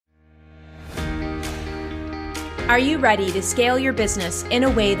Are you ready to scale your business in a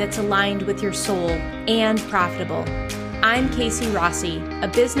way that's aligned with your soul and profitable? I'm Casey Rossi, a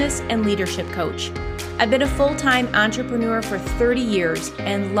business and leadership coach. I've been a full-time entrepreneur for 30 years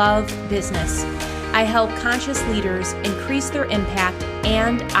and love business. I help conscious leaders increase their impact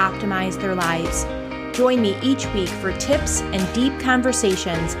and optimize their lives. Join me each week for tips and deep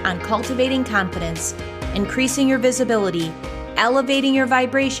conversations on cultivating confidence, increasing your visibility, elevating your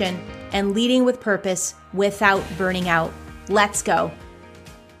vibration, and leading with purpose without burning out. Let's go.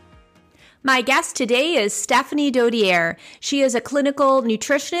 My guest today is Stephanie Dodier. She is a clinical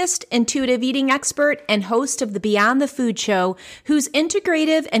nutritionist, intuitive eating expert, and host of the Beyond the Food Show, whose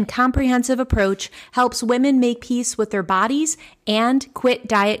integrative and comprehensive approach helps women make peace with their bodies and quit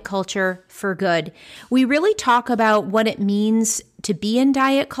diet culture for good. We really talk about what it means to be in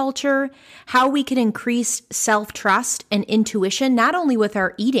diet culture, how we can increase self-trust and intuition, not only with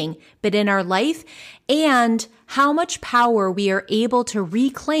our eating, but in our life, and how much power we are able to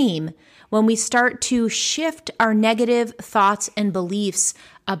reclaim when we start to shift our negative thoughts and beliefs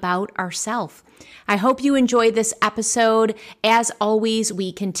about ourselves. I hope you enjoyed this episode. As always,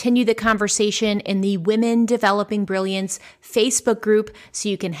 we continue the conversation in the Women Developing Brilliance Facebook group, so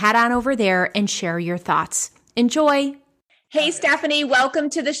you can head on over there and share your thoughts. Enjoy. Hey, Stephanie, welcome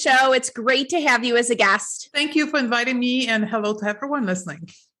to the show. It's great to have you as a guest. Thank you for inviting me, and hello to everyone listening.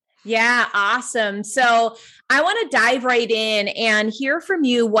 Yeah, awesome. So I want to dive right in and hear from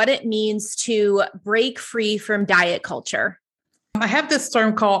you what it means to break free from diet culture. I have this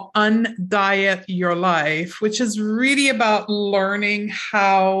term called undiet your life, which is really about learning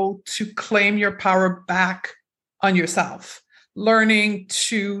how to claim your power back on yourself, learning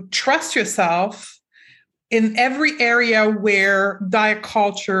to trust yourself in every area where diet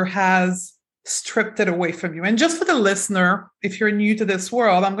culture has stripped it away from you. And just for the listener, if you're new to this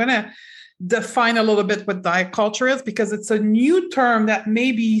world, I'm going to define a little bit what diet culture is, because it's a new term that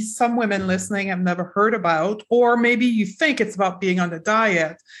maybe some women listening have never heard about, or maybe you think it's about being on a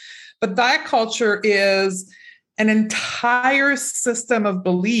diet. But diet culture is an entire system of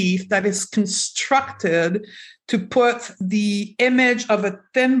belief that is constructed to put the image of a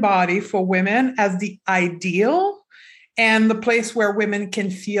thin body for women as the ideal and the place where women can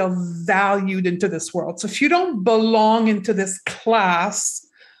feel valued into this world. So if you don't belong into this class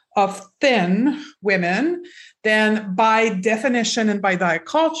of thin women, then by definition and by diet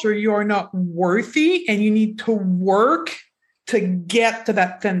culture, you are not worthy and you need to work to get to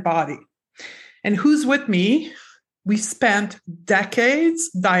that thin body. And who's with me? We spent decades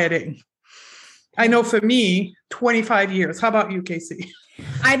dieting. I know for me, 25 years. How about you, Casey?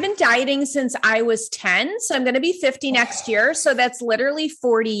 I've been dieting since I was 10. So I'm going to be 50 next year. So that's literally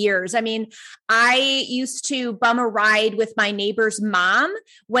 40 years. I mean, I used to bum a ride with my neighbor's mom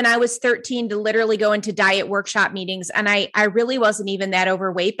when I was 13 to literally go into diet workshop meetings. And I really wasn't even that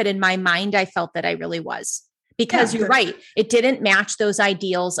overweight, but in my mind, I felt that I really was. Because you're right. It didn't match those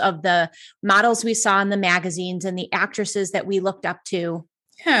ideals of the models we saw in the magazines and the actresses that we looked up to.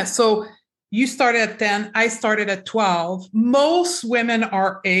 Yeah. So you started at 10, I started at 12. Most women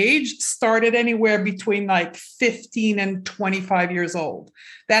our age started anywhere between like 15 and 25 years old.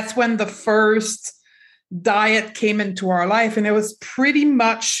 That's when the first diet came into our life. And it was pretty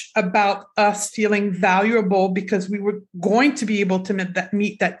much about us feeling valuable because we were going to be able to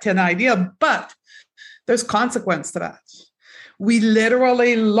meet that 10 ideal. But there's consequence to that. We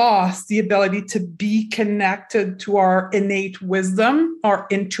literally lost the ability to be connected to our innate wisdom, our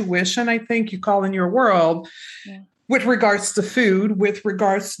intuition, I think you call in your world, with regards to food, with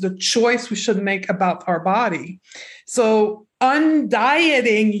regards to the choice we should make about our body. So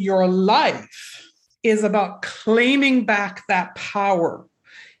undieting your life is about claiming back that power.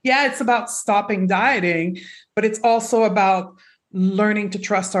 Yeah, it's about stopping dieting, but it's also about learning to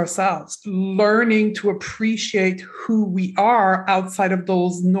trust ourselves, learning to appreciate who we are outside of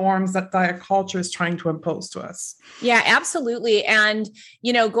those norms that diet culture is trying to impose to us. Yeah, absolutely. And,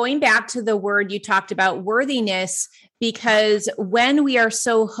 going back to the word you talked about, worthiness, because when we are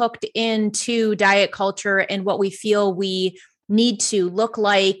so hooked into diet culture and what we feel we need to look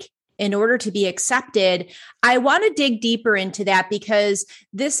like in order to be accepted, I want to dig deeper into that because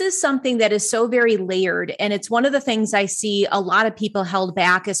this is something that is so very layered. And it's one of the things I see a lot of people held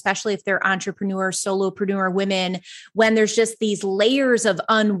back, especially if they're entrepreneurs, solopreneur women, when there's just these layers of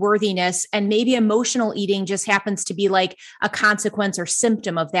unworthiness and maybe emotional eating just happens to be like a consequence or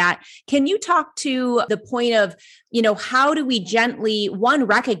symptom of that. Can you talk to the point of, how do we gently, one,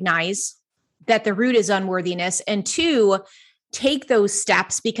 recognize that the root is unworthiness, and two, take those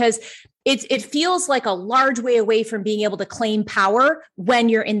steps, because it feels like a large way away from being able to claim power when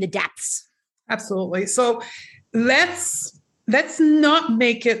you're in the depths. Absolutely. So let's not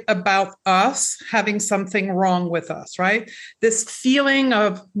make it about us having something wrong with us, right? This feeling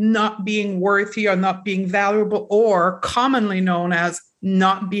of not being worthy or not being valuable, or commonly known as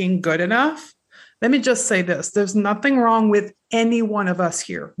not being good enough. Let me just say this. There's nothing wrong with any one of us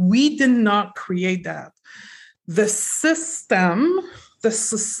here. We did not create that. The system, the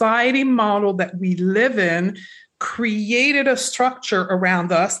society model that we live in created a structure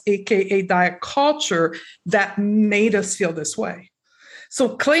around us, AKA diet culture, that made us feel this way.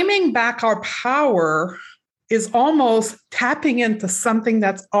 So claiming back our power is almost tapping into something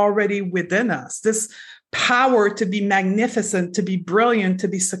that's already within us. This power to be magnificent, to be brilliant, to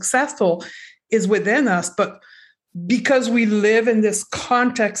be successful is within us. But because we live in this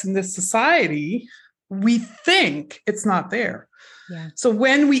context, in this society, we think it's not there. Yeah. So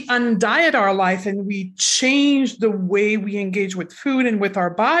when we undiet our life and we change the way we engage with food and with our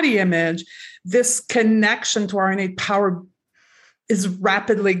body image, this connection to our innate power is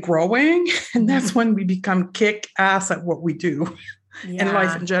rapidly growing. And that's when we become kick-ass at what we do in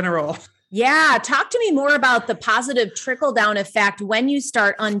life in general. Yeah. Talk to me more about the positive trickle-down effect when you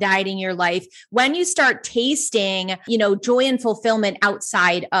start undieting your life, when you start tasting, joy and fulfillment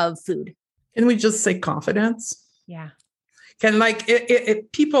outside of food. Can we just say confidence? Yeah. Can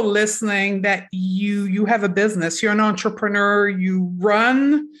people listening that you have a business, you're an entrepreneur, you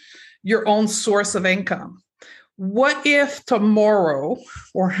run your own source of income. What if tomorrow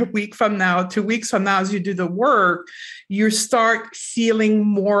or a week from now, 2 weeks from now, as you do the work, you start feeling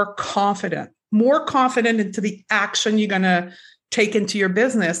more confident into the action you're going to take into your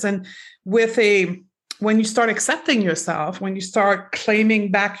business? And when you start accepting yourself, when you start claiming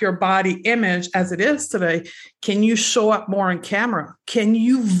back your body image as it is today, can you show up more on camera? Can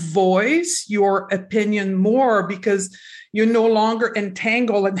you voice your opinion more because you're no longer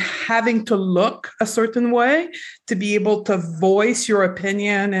entangled in having to look a certain way to be able to voice your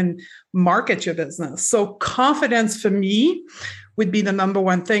opinion and market your business? So confidence for me would be the number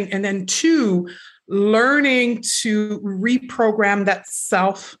one thing. And then 2, learning to reprogram that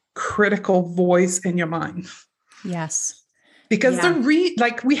self-critical voice in your mind. Yes. Because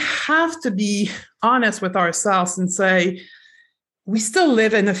we have to be honest with ourselves and say, we still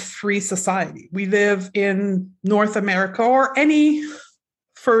live in a free society. We live in North America or any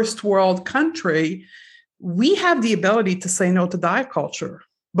first world country. We have the ability to say no to diet culture.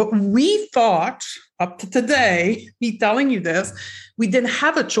 But we thought up to today, me telling you this, we didn't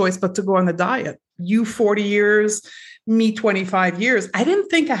have a choice but to go on a diet. You 40 years, me 25 years. I didn't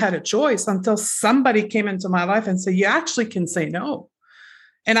think I had a choice until somebody came into my life and said, you actually can say no.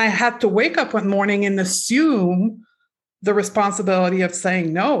 And I had to wake up one morning and assume the responsibility of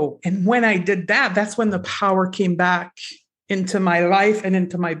saying no. And when I did that, that's when the power came back into my life and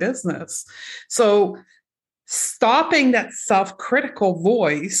into my business. So stopping that self-critical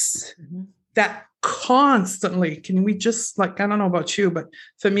voice that constantly, can we just I don't know about you, but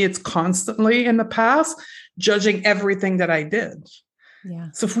for me, it's constantly in the past, judging everything that I did. Yeah.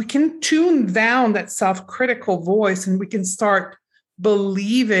 So if we can tune down that self-critical voice and we can start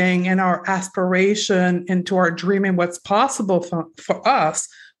believing in our aspiration, into our dream and what's possible for us,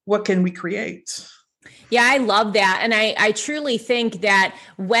 what can we create? Yeah, I love that. And I truly think that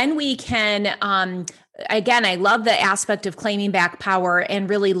when we can, again, I love the aspect of claiming back power and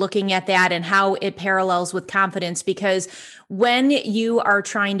really looking at that and how it parallels with confidence, because when you are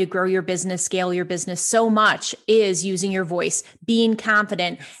trying to grow your business, scale your business, so much is using your voice, being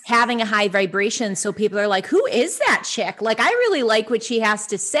confident, having a high vibration. So people are like, who is that chick? I really like what she has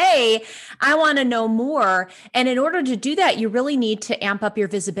to say. I want to know more. And in order to do that, you really need to amp up your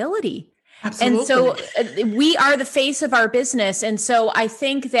visibility. Absolutely. And so we are the face of our business. And so I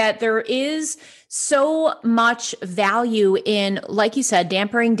think that there is so much value in, like you said,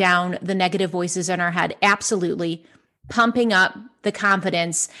 dampening down the negative voices in our head. Absolutely. Pumping up the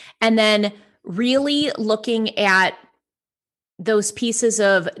confidence, and then really looking at those pieces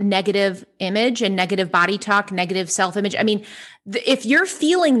of negative image and negative body talk, negative self-image. I mean, if you're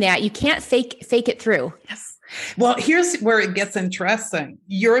feeling that, you can't fake it through. Yes. Well, here's where it gets interesting.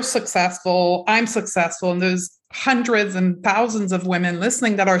 You're successful. I'm successful. And there's hundreds and thousands of women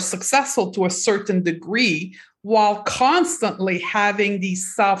listening that are successful to a certain degree while constantly having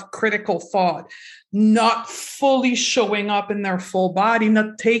these self-critical thought, not fully showing up in their full body,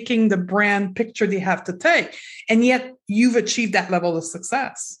 not taking the brand picture they have to take. And yet you've achieved that level of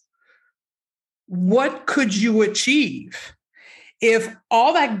success. What could you achieve if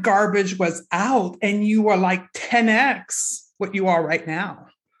all that garbage was out and you were 10x what you are right now?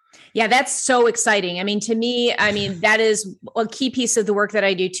 Yeah, that's so exciting. I mean, to me, that is a key piece of the work that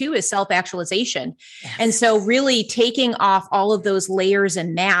I do too, is self-actualization. Yes. And so really taking off all of those layers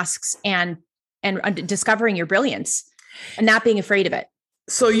and masks and discovering your brilliance and not being afraid of it.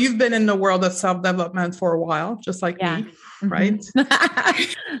 So you've been in the world of self-development for a while, just like me, right?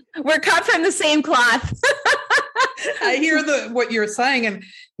 We're cut from the same cloth. I hear what you're saying. And,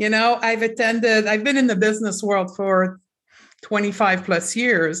 I've been in the business world for 25 plus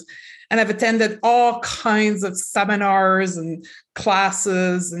years, and I've attended all kinds of seminars and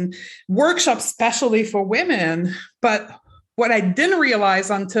classes and workshops, especially for women. But what I didn't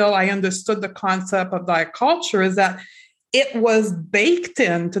realize until I understood the concept of diet culture is that it was baked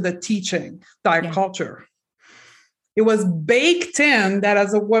into the teaching, diet culture. It was baked in that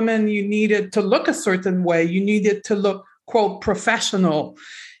as a woman, you needed to look a certain way. You needed to look, quote, professional.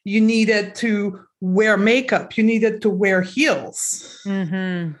 You needed to wear makeup. You needed to wear heels.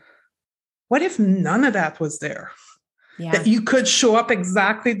 Mm-hmm. What if none of that was there? Yeah. That you could show up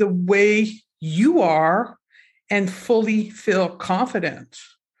exactly the way you are and fully feel confident.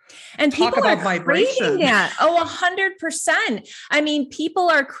 And Talk people about are craving that. 100%. I mean, people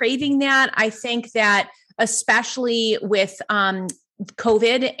are craving that. I think that especially with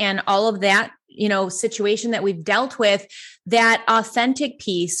COVID and all of that, situation that we've dealt with, that authentic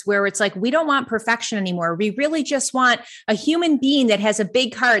piece where it's like, we don't want perfection anymore. We really just want a human being that has a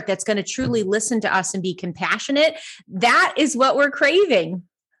big heart that's going to truly listen to us and be compassionate. That is what we're craving.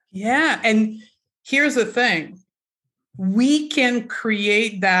 Yeah. And here's the thing. We can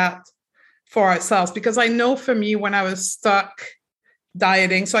create that for ourselves, because I know for me, when I was stuck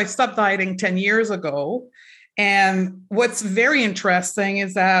dieting, so I stopped dieting 10 years ago. And what's very interesting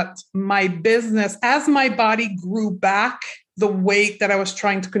is that my business, as my body grew back the weight that I was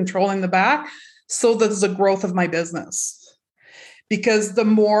trying to control in the back, so does the growth of my business, because the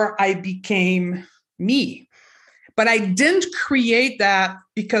more I became me. But I didn't create that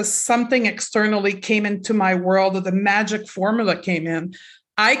because something externally came into my world or the magic formula came in.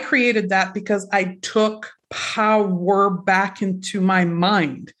 I created that because I took power back into my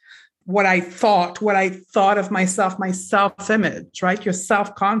mind. What I thought of myself, my self-image, right? Your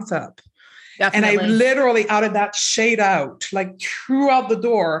self-concept. Definitely. And I literally out of that shade out, like threw out the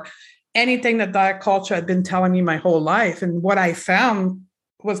door anything that diet culture had been telling me my whole life. And what I found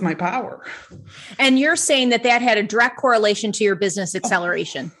was my power. And you're saying that had a direct correlation to your business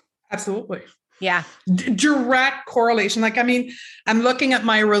acceleration. Absolutely. Yeah. Direct correlation. I'm looking at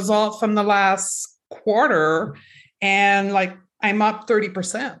my result from the last quarter, and I'm up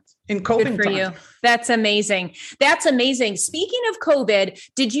 30% in coping Good for time. you. That's amazing. That's amazing. Speaking of COVID,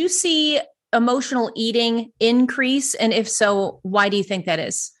 did you see emotional eating increase? And if so, why do you think that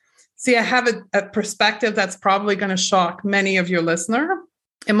is? See, I have a perspective that's probably going to shock many of your listeners.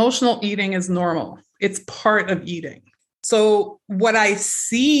 Emotional eating is normal. It's part of eating. So what I've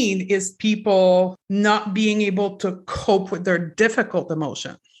seen is people not being able to cope with their difficult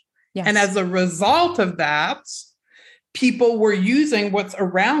emotion. Yes. And as a result of that, people were using what's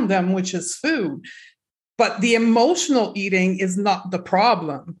around them, which is food. But the emotional eating is not the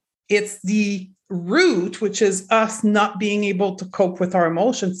problem. It's the root, which is us not being able to cope with our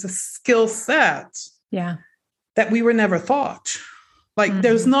emotions, a skill set that we were never taught.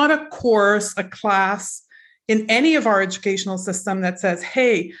 There's not a course, a class in any of our educational system that says,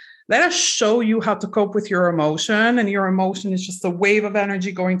 hey, let us show you how to cope with your emotion. And your emotion is just a wave of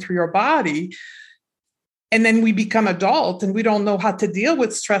energy going through your body. And then we become adult and we don't know how to deal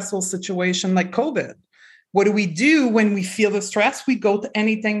with stressful situation like COVID. What do we do when we feel the stress? We go to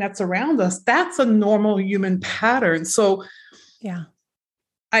anything that's around us. That's a normal human pattern. So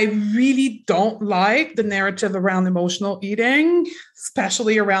I really don't like the narrative around emotional eating,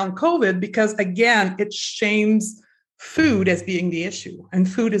 especially around COVID, because again, it shames food as being the issue, and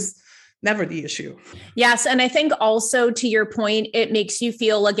food is never the issue. Yes. And I think also to your point, it makes you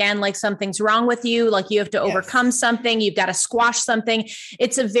feel again, like something's wrong with you, like you have to overcome something, you've got to squash something.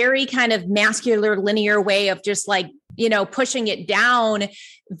 It's a very kind of masculine, linear way of just pushing it down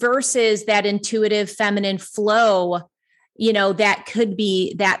versus that intuitive feminine flow, that could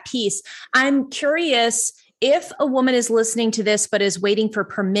be that piece. I'm curious if a woman is listening to this, but is waiting for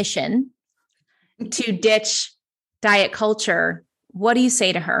permission to ditch diet culture, what do you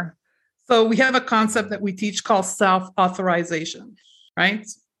say to her? So we have a concept that we teach called self-authorization, right?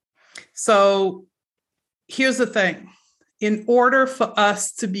 So here's the thing. In order for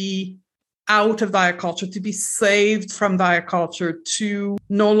us to be out of diet culture, to be saved from diet culture, to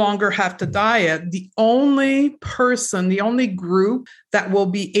no longer have to diet, the only person, the only group that will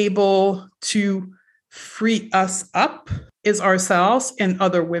be able to free us up is ourselves and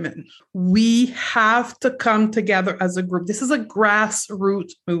other women. We have to come together as a group. This is a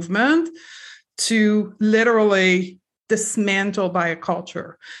grassroots movement to literally dismantle diet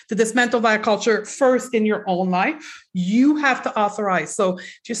culture. To dismantle diet culture first in your own life, you have to authorize. So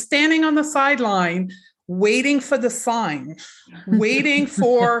if you're standing on the sideline, waiting for the sign, waiting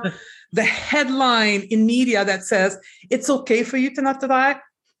for the headline in media that says, it's okay for you to not to diet,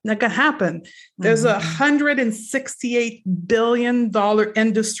 not gonna happen. There's a $168 billion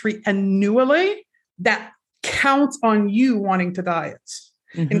industry annually that counts on you wanting to diet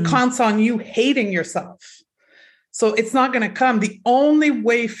and counts on you hating yourself. So it's not going to come. The only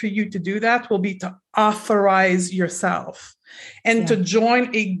way for you to do that will be to authorize yourself and to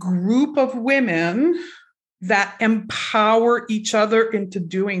join a group of women that empower each other into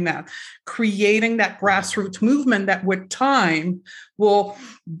doing that, creating that grassroots movement that with time will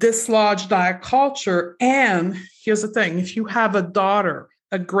dislodge diet culture. And here's the thing, if you have a daughter,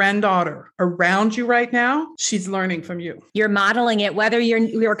 a granddaughter around you right now, she's learning from you. You're modeling it, whether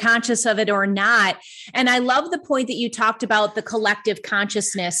you're conscious of it or not. And I love the point that you talked about the collective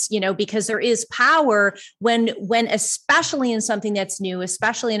consciousness, because there is power when especially in something that's new,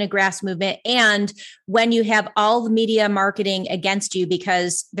 especially in a grass movement, and when you have all the media marketing against you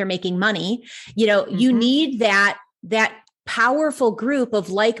because they're making money, you need that powerful group of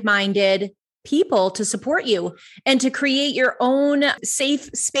like-minded people to support you and to create your own safe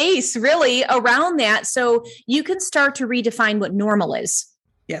space really around that. So you can start to redefine what normal is.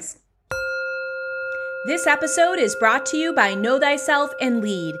 Yes. This episode is brought to you by Know Thyself and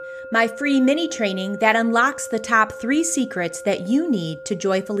Lead, my free mini training that unlocks the top 3 secrets that you need to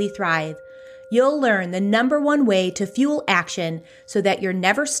joyfully thrive. You'll learn the number 1 way to fuel action so that you're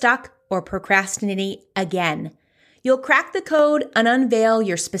never stuck or procrastinate again. You'll crack the code and unveil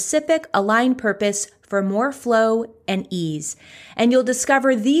your specific aligned purpose for more flow and ease. And you'll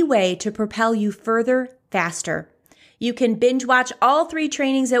discover the way to propel you further, faster. You can binge watch all 3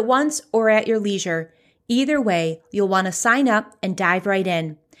 trainings at once or at your leisure. Either way, you'll want to sign up and dive right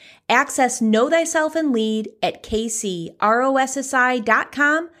in. Access Know Thyself and Lead at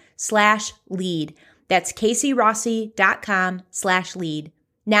kcrossi.com/lead. That's kcrossi.com/lead.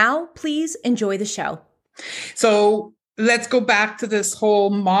 Now, please enjoy the show. So let's go back to this whole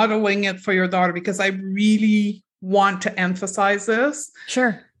modeling it for your daughter, because I really want to emphasize this.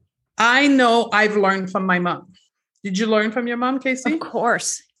 Sure. I know I've learned from my mom. Did you learn from your mom, Casey? Of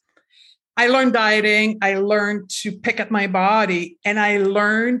course. I learned dieting. I learned to pick at my body, and I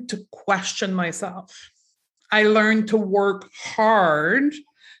learned to question myself. I learned to work hard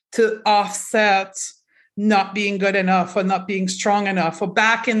to offset not being good enough or not being strong enough. Or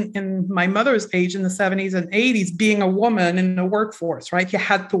back in my mother's age in the 70s and 80s, being a woman in the workforce, right? You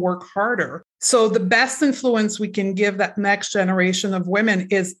had to work harder. So the best influence we can give that next generation of women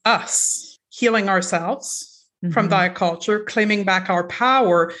is us healing ourselves from diet culture, claiming back our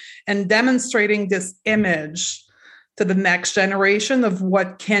power, and demonstrating this image to the next generation of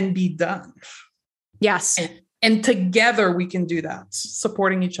what can be done. Yes. And together we can do that,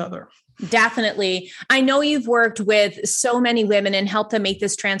 supporting each other. Definitely. I know you've worked with so many women and helped them make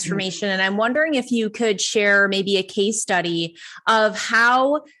this transformation. And I'm wondering if you could share maybe a case study of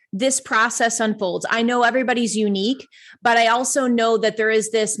how this process unfolds. I know everybody's unique, but I also know that there is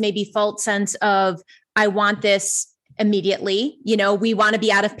this maybe false sense of, I want this immediately. We want to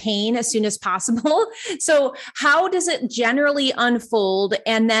be out of pain as soon as possible. So how does it generally unfold?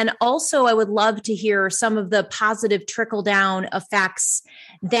 And then also, I would love to hear some of the positive trickle down effects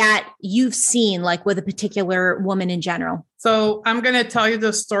that you've seen, like with a particular woman in general. So I'm going to tell you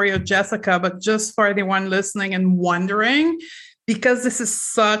the story of Jessica, but just for anyone listening and wondering, because this is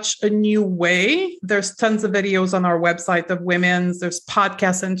such a new way, there's tons of videos on our website of women's, there's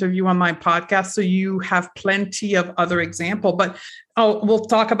podcast interview on my podcast. So you have plenty of other examples, but we'll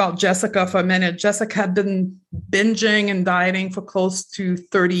talk about Jessica for a minute. Jessica had been binging and dieting for close to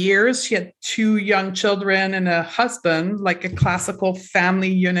 30 years. She had 2 young children and a husband, like a classical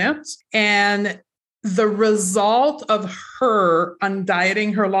family unit. And the result of her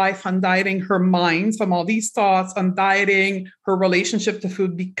undieting her life, undieting her mind from all these thoughts, undieting her relationship to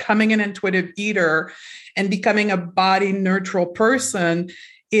food, becoming an intuitive eater, and becoming a body neutral person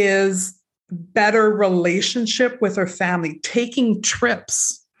is better relationship with her family, taking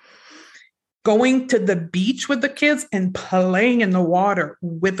trips, going to the beach with the kids and playing in the water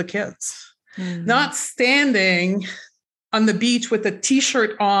with the kids, not standing on the beach with a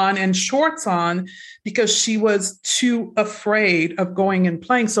t-shirt on and shorts on because she was too afraid of going and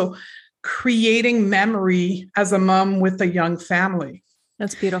playing. So creating memory as a mom with a young family.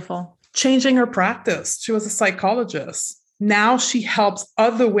 That's beautiful. changing her practice. She was a psychologist. Now she helps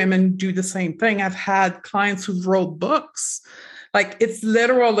other women do the same thing. I've had clients who've wrote books. Like it's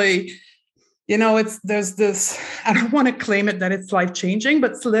literally, there's this, I don't want to claim it that it's life-changing,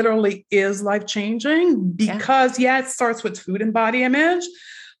 but it literally is life-changing because it starts with food and body image.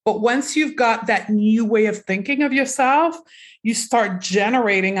 But once you've got that new way of thinking of yourself, you start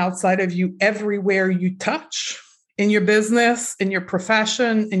generating outside of you everywhere you touch. In your business, in your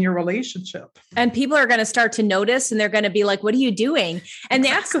profession, in your relationship. And people are going to start to notice and they're going to be like, what are you doing? And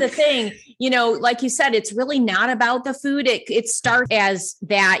that's the thing, like you said, it's really not about the food. It starts as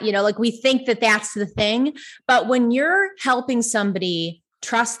that, like we think that that's the thing. But when you're helping somebody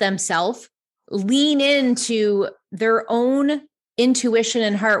trust themselves, lean into their own intuition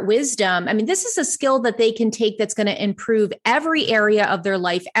and heart wisdom. I mean, this is a skill that they can take that's going to improve every area of their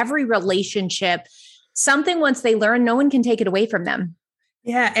life, every relationship. Something once they learn, no one can take it away from them.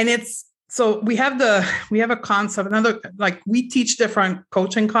 Yeah. And so we have a concept, we teach different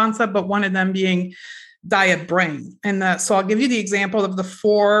coaching concepts, but one of them being diet brain. And so I'll give you the example of the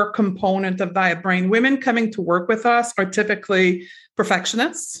 4 components of diet brain. Women coming to work with us are typically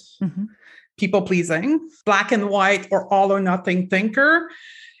perfectionists, people pleasing, black and white or all or nothing thinker,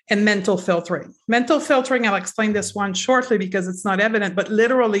 and mental filtering. Mental filtering, I'll explain this one shortly because it's not evident, but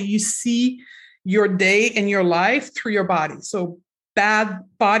literally you see your day and your life through your body. So bad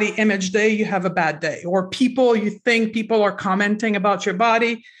body image day, you have a bad day. Or you think people are commenting about your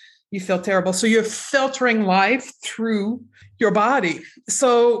body, you feel terrible. So you're filtering life through your body.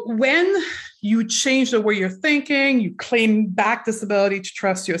 So when you change the way you're thinking, you claim back this ability to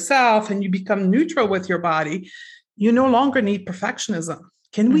trust yourself and you become neutral with your body, you no longer need perfectionism.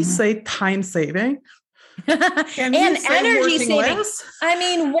 Can we say time saving? And energy saving. Less? I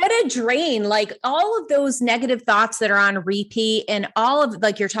mean, what a drain, like all of those negative thoughts that are on repeat and all of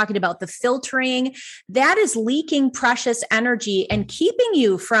like, you're talking about the filtering that is leaking precious energy and keeping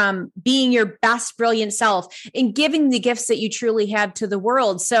you from being your best, brilliant self and giving the gifts that you truly have to the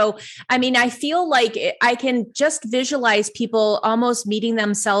world. So, I mean, I feel like I can just visualize people almost meeting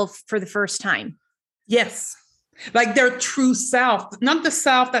themselves for the first time. Yes. Like their true self, not the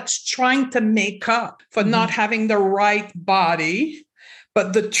self that's trying to make up for not having the right body,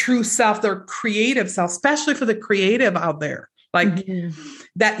 but the true self, their creative self, especially for the creative out there, like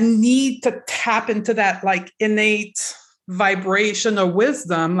that need to tap into that like innate vibration or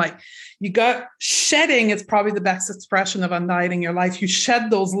wisdom. Like shedding is probably the best expression of undieting your life. You shed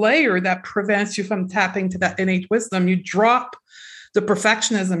those layers that prevents you from tapping to that innate wisdom. You drop the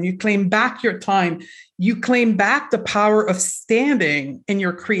perfectionism, you claim back your time. You claim back the power of standing in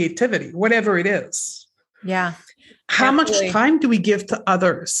your creativity, whatever it is. Yeah. How much time do we give to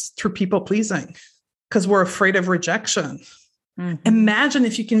others through people pleasing? Because we're afraid of rejection. Imagine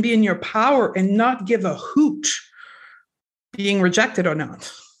if you can be in your power and not give a hoot being rejected or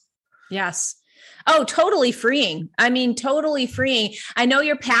not. Yes. Oh, totally freeing. I mean, totally freeing. I know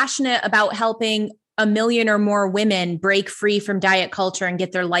you're passionate about helping 1 million or more women break free from diet culture and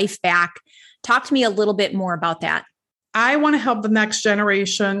get their life back. Talk to me a little bit more about that. I want to help the next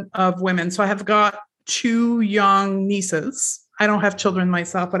generation of women. So I have got 2 young nieces. I don't have children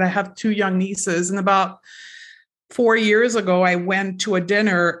myself, but I have 2 young nieces. And about 4 years ago, I went to a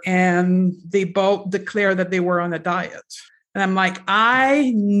dinner and they both declared that they were on a diet. And I'm like,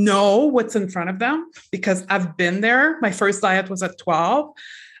 I know what's in front of them because I've been there. My first diet was at 12.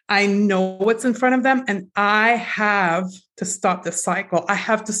 I know what's in front of them and I have to stop the cycle. I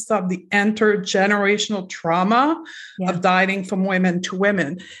have to stop the intergenerational trauma of dieting from women to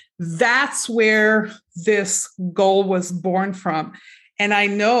women. That's where this goal was born from. And I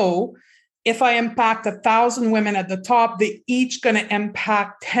know if I impact 1,000 women at the top, they're each going to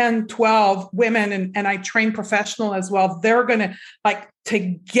impact 10, 12 women. And I train professional as well. They're going to like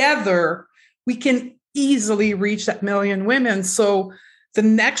together, we can easily reach that 1 million women. So the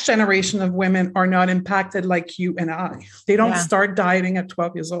next generation of women are not impacted like you and I. They don't start dieting at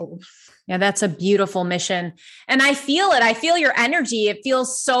 12 years old. Yeah, that's a beautiful mission. And I feel it. I feel your energy. It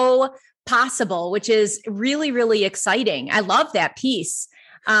feels so possible, which is really, really exciting. I love that piece.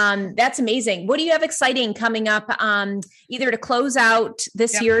 That's amazing. What do you have exciting coming up, either to close out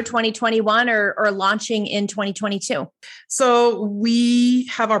this year, 2021, or launching in 2022? So we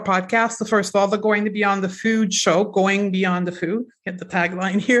have our podcast. So first of all, the Going Beyond the Food show, Going Beyond the Food, get the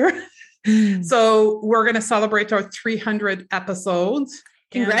tagline here. So we're going to celebrate our 300 episodes.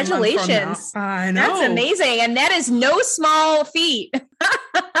 Congratulations. I know. That's amazing. And that is no small feat.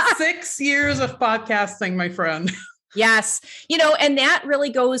 6 years of podcasting, my friend. Yes. And that really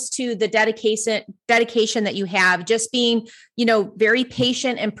goes to the dedication that you have, just being, very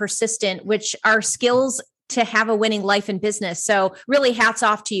patient and persistent, which are skills to have a winning life in business. So really hats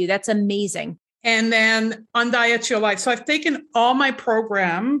off to you. That's amazing. And then Undiet Your Life. So I've taken all my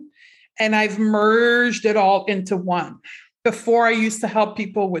program and I've merged it all into one. Before I used to help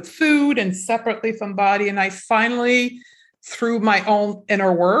people with food and separately from body. And I finally, through my own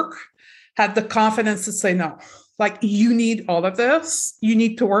inner work, had the confidence to say, no, like you need all of this. You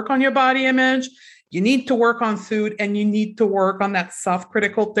need to work on your body image. You need to work on food and you need to work on that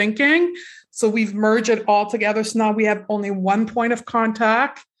self-critical thinking. So we've merged it all together. So now we have only one point of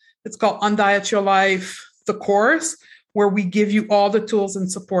contact. It's called Undiet Your Life, the course, where we give you all the tools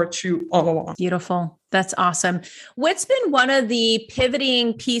and support you all along. Beautiful. That's awesome. What's been one of the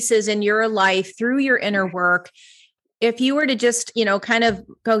pivoting pieces in your life through your inner work? If you were to just, kind of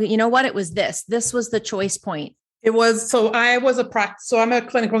go, it was this was the choice point. It was, so I'm a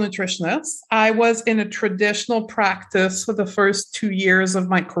clinical nutritionist. I was in a traditional practice for the first 2 years of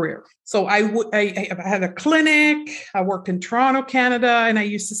my career. So I had a clinic, I worked in Toronto, Canada, and I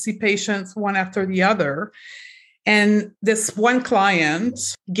used to see patients one after the other. And this one client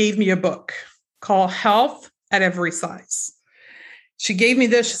gave me a book called Health at Every Size. She gave me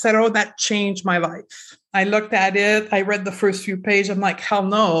this. She said, oh, that changed my life. I looked at it. I read the first few pages. I'm like, hell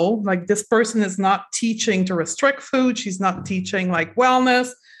no. Like this person is not teaching to restrict food. She's not teaching like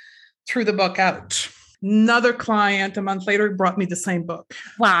wellness. Threw the book out. Another client a month later brought me the same book.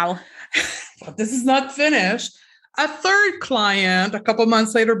 Wow. But this is not finished. A third client a couple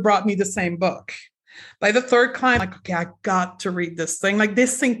months later brought me the same book. By the third client, like, okay, I got to read this thing. Like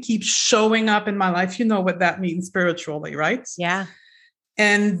this thing keeps showing up in my life. You know what that means spiritually, right? Yeah.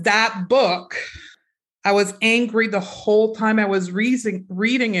 And that book, I was angry the whole time I was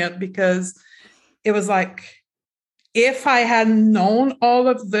reading it because it was like, if I had known all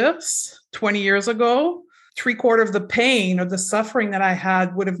of this 20 years ago, 3/4 of the pain or the suffering that I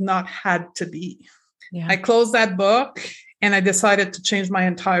had would have not had to be. Yeah. I closed that book and I decided to change my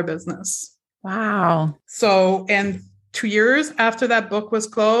entire business. Wow. So, and 2 years after that book was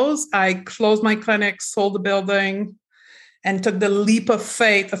closed, I closed my clinic, sold the building, and took the leap of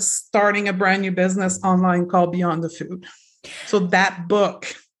faith of starting a brand new business online called Beyond the Food. So that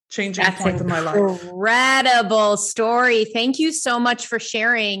book, changing point in my life. Incredible story. Thank you so much for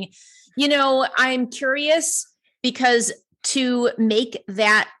sharing. I'm curious because to make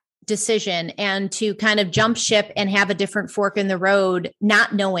that decision and to kind of jump ship and have a different fork in the road,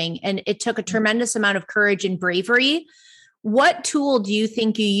 not knowing, and it took a tremendous amount of courage and bravery. What tool do you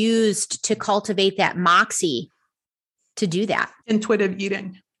think you used to cultivate that moxie to do that? Intuitive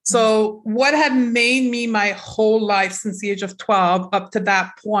eating. So what had made me my whole life since the age of 12 up to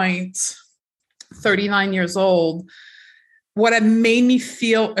that point, 39 years old, what had made me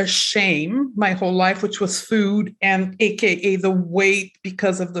feel ashamed my whole life, which was food and AKA the weight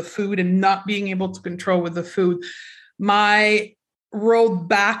because of the food and not being able to control with the food. My road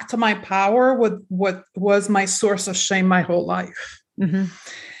back to my power with what was my source of shame my whole life. Mm-hmm.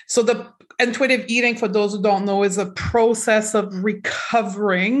 So the intuitive eating, for those who don't know, is a process of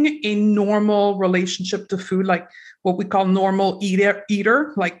recovering a normal relationship to food, like what we call normal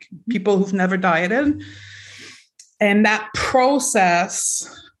eater, like people who've never dieted. And that process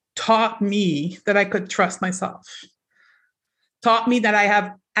taught me that I could trust myself, taught me that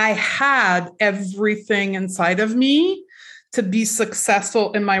I had everything inside of me to be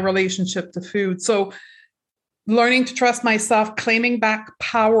successful in my relationship to food. So learning to trust myself, claiming back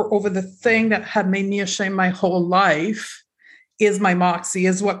power over the thing that had made me ashamed my whole life is my moxie,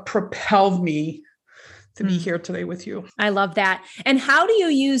 is what propelled me to be here today with you. I love that. And how do you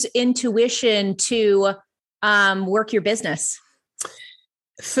use intuition to work your business?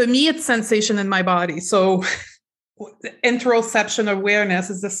 For me, it's sensation in my body. So interoception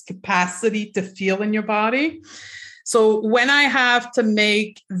awareness is this capacity to feel in your body. So when I have to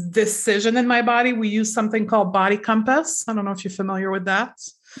make decision in my body, we use something called body compass. I don't know if you're familiar with that.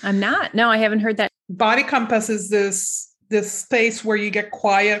 I'm not. No, I haven't heard that. Body compass is this space where you get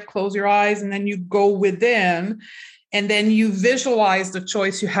quiet, close your eyes, and then you go within, and then you visualize the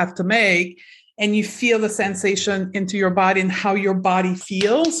choice you have to make, and you feel the sensation into your body and how your body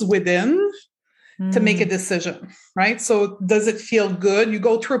feels within to make a decision, right? So does it feel good? You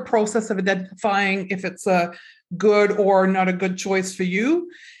go through a process of identifying if it's a good or not a good choice for you.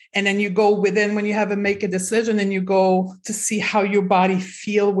 And then you go within when you have to make a decision and you go to see how your body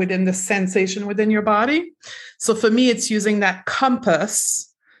feel within the sensation within your body. So for me, it's using that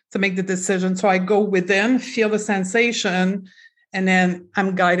compass to make the decision. So I go within, feel the sensation, and then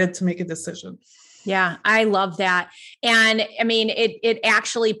I'm guided to make a decision. Yeah, I love that. And I mean, it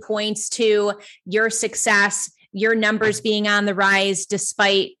actually points to your success, your numbers being on the rise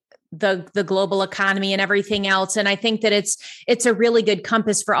despite the global economy and everything else. And I think that it's a really good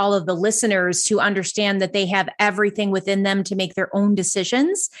compass for all of the listeners to understand that they have everything within them to make their own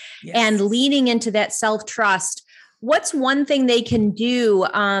decisions. Yes. And leaning into that self-trust. What's one thing they can do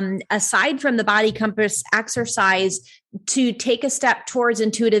aside from the body compass exercise to take a step towards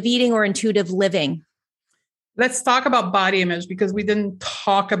intuitive eating or intuitive living? Let's talk about body image because we didn't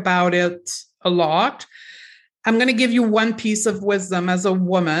talk about it a lot. I'm going to give you one piece of wisdom as a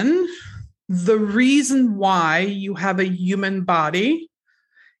woman. The reason why you have a human body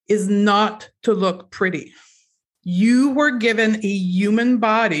is not to look pretty. You were given a human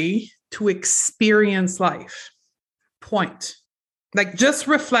body to experience life. Point. Like, just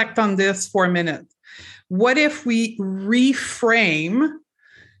reflect on this for a minute. What if we reframe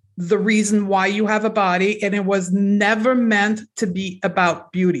the reason why you have a body and it was never meant to be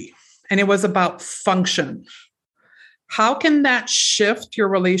about beauty and it was about function? How can that shift your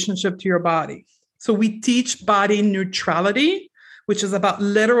relationship to your body? So we teach body neutrality, which is about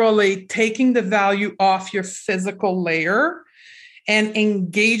literally taking the value off your physical layer and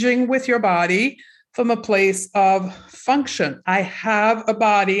engaging with your body from a place of function. I have a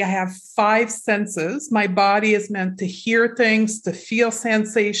body. I have 5 senses. My body is meant to hear things, to feel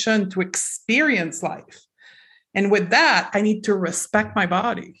sensation, to experience life. And with that, I need to respect my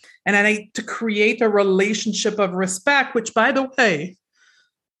body. And I need to create a relationship of respect, which, by the way,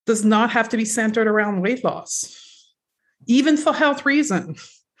 does not have to be centered around weight loss, even for health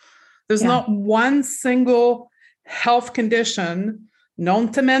reasons. There's not one single health condition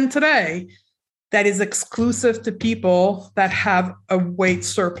known to men today that is exclusive to people that have a weight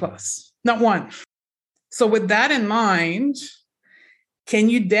surplus. Not one. So with that in mind, can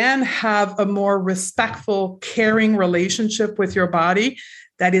you then have a more respectful, caring relationship with your body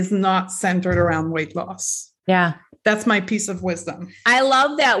that is not centered around weight loss? Yeah. That's my piece of wisdom. I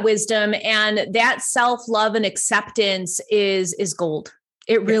love that wisdom. And that self-love and acceptance is gold.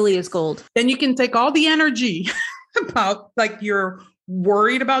 It really is gold. Then you can take all the energy about like you're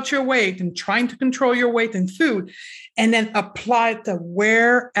worried about your weight and trying to control your weight and food, and then apply it to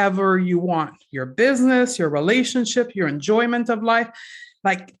wherever you want. Your business, your relationship, your enjoyment of life.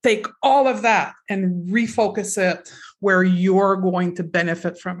 Like, take all of that and refocus it where you're going to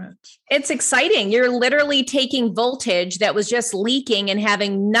benefit from it. It's exciting. You're literally taking voltage that was just leaking and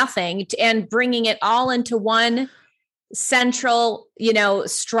having nothing and bringing it all into one central,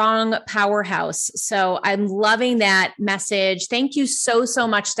 strong powerhouse. So I'm loving that message. Thank you so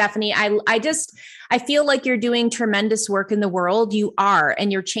much, Stephanie. I feel like you're doing tremendous work in the world. You are,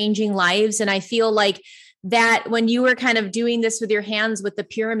 and you're changing lives. And I feel like that when you were kind of doing this with your hands with the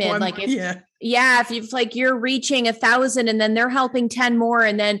pyramid, if you're reaching 1,000 and then they're helping 10 more.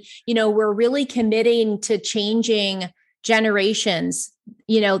 And then, we're really committing to changing generations.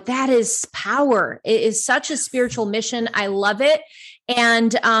 That is power. It is such a spiritual mission. I love it.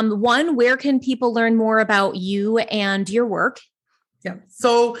 And where can people learn more about you and your work? Yeah.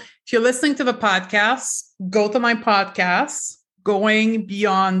 So if you're listening to the podcast, go to my podcast, Going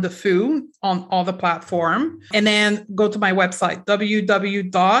Beyond the Food, on all the platform. And then go to my website,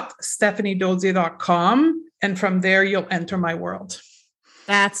 www.stephaniedozier.com. And from there, you'll enter my world.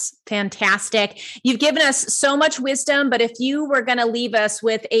 That's fantastic. You've given us so much wisdom, but if you were going to leave us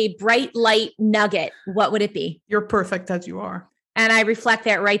with a bright light nugget, what would it be? You're perfect as you are. And I reflect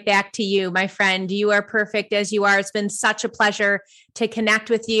that right back to you, my friend. You are perfect as you are. It's been such a pleasure to connect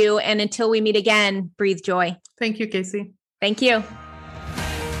with you. And until we meet again, breathe joy. Thank you, Casey. Thank you.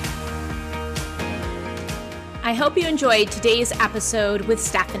 I hope you enjoyed today's episode with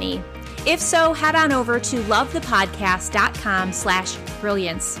Stephanie. If so, head on over to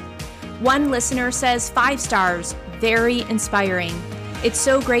lovethepodcast.com/brilliance. One listener says 5 stars, very inspiring. It's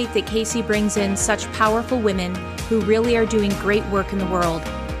so great that Casey brings in such powerful women who really are doing great work in the world.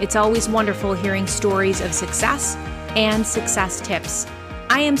 It's always wonderful hearing stories of success and success tips.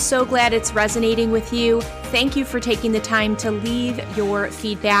 I am so glad it's resonating with you. Thank you for taking the time to leave your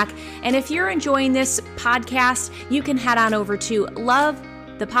feedback. And if you're enjoying this podcast, you can head on over to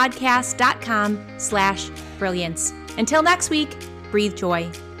lovethepodcast.com/brilliance. Until next week, breathe joy.